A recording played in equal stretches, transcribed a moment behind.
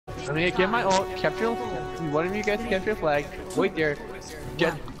I'm gonna get my ult, capture, one of you guys capture a flag, wait there,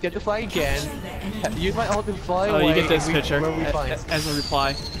 get the flag again, use my ult to fly away. Oh, you get this picture as a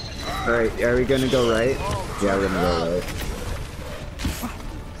reply. Alright, are we gonna go right? Yeah, we're gonna go right.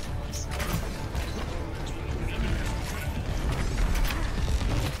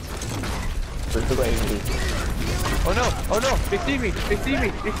 Oh no, they see me, they see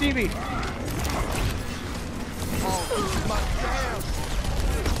me, they see me.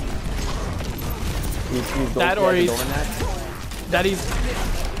 That or he's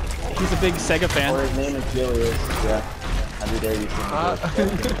a big Sega fan. Or his name is Julius. Yeah. Every day you see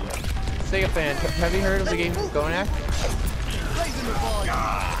Sega fan. Have you heard of the game Gonac?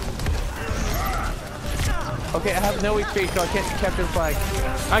 Okay, I have no weak feet, so I can't capture the flag.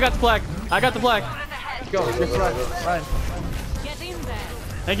 I got the flag. I got the flag. Go, just run.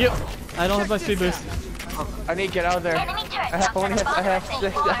 Thank you. I don't have my speed boost. I need to get out of there. I have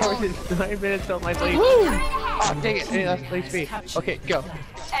 6 hours and 9 minutes on my lead. Oh, dang it. That's HP. Okay, go.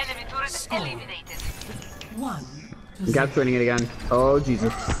 Enemy turret eliminated. God's winning it again. Oh,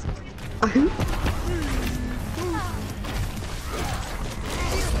 Jesus.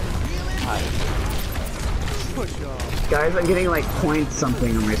 Guys, I'm getting like point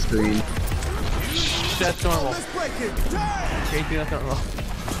something on my screen. That's normal. Casey, that's normal.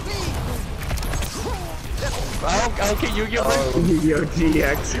 I'll get Yu-Gi-Oh! Yu-Gi-Oh!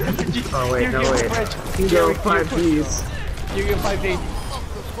 GX. Oh wait, no wait. Yu-Gi-Oh! 5Ds. Yu-Gi-Oh! 5D.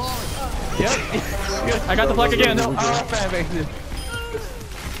 Yep. I got the flag again. No,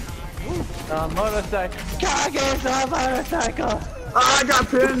 motorcycle. Kage's a motorcycle. Oh, I got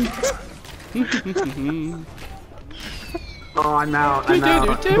pinned. Oh, I'm out. I'm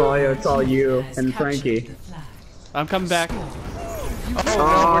out. Boyo, it's all you and Frankie. I'm coming back.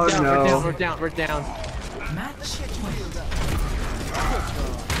 Oh no, we're down.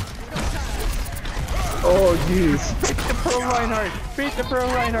 Oh jeez. Beat the pro Reinhardt. Beat the pro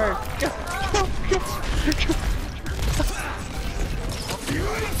Reinhardt.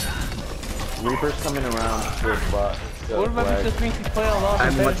 Reaper's coming around to a spot. What about it just means he play a lot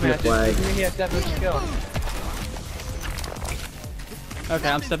of bad matches? Doesn't mean he has that much skill. Okay,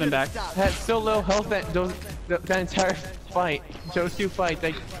 I'm stepping back. Had so low health that entire fight. Those 2 fights,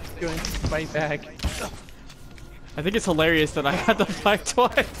 I couldn't fight back. I think it's hilarious that I got the flag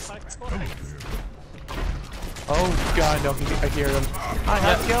twice. Oh god, no, I hear him. Hi,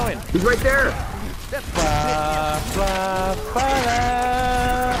 how's it going? He's right there.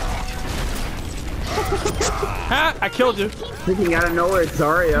 Ha! I killed you. Thinking out of nowhere, it's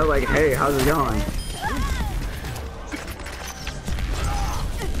Zarya. Like, hey, how's it going?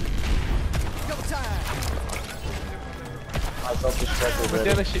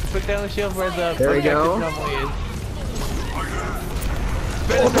 Put down the shield where the there we go. normally is.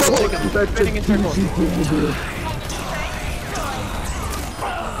 Spinning in circles.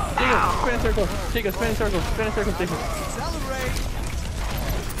 Spin in circles. Chico, spin in circles. Spin in circles, Chico.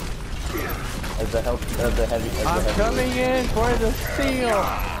 As the heavy. I'm coming in for the seal.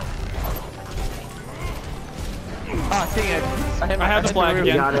 Ah, dang it. I have the flag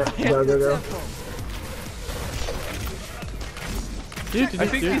again. Got it. Go. I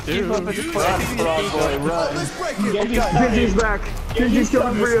think these people up at the point. Genji's back. Genji's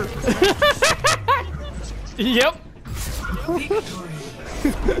coming for you. Yep.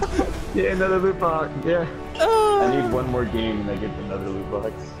 Yeah, another loot box. Yeah. I need one more game and I get another loot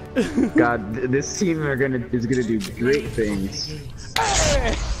box. God, this team is gonna do great things.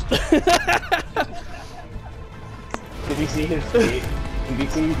 Did you see his face? Did you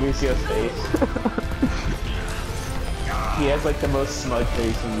see Lucio's face? He has like the most smug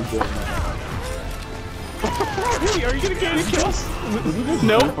face in the game. Hey, are you gonna get any kills?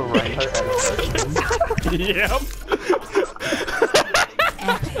 Nope. Yep.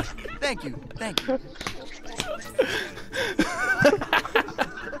 Thank you.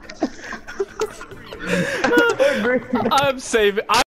 I'm saving.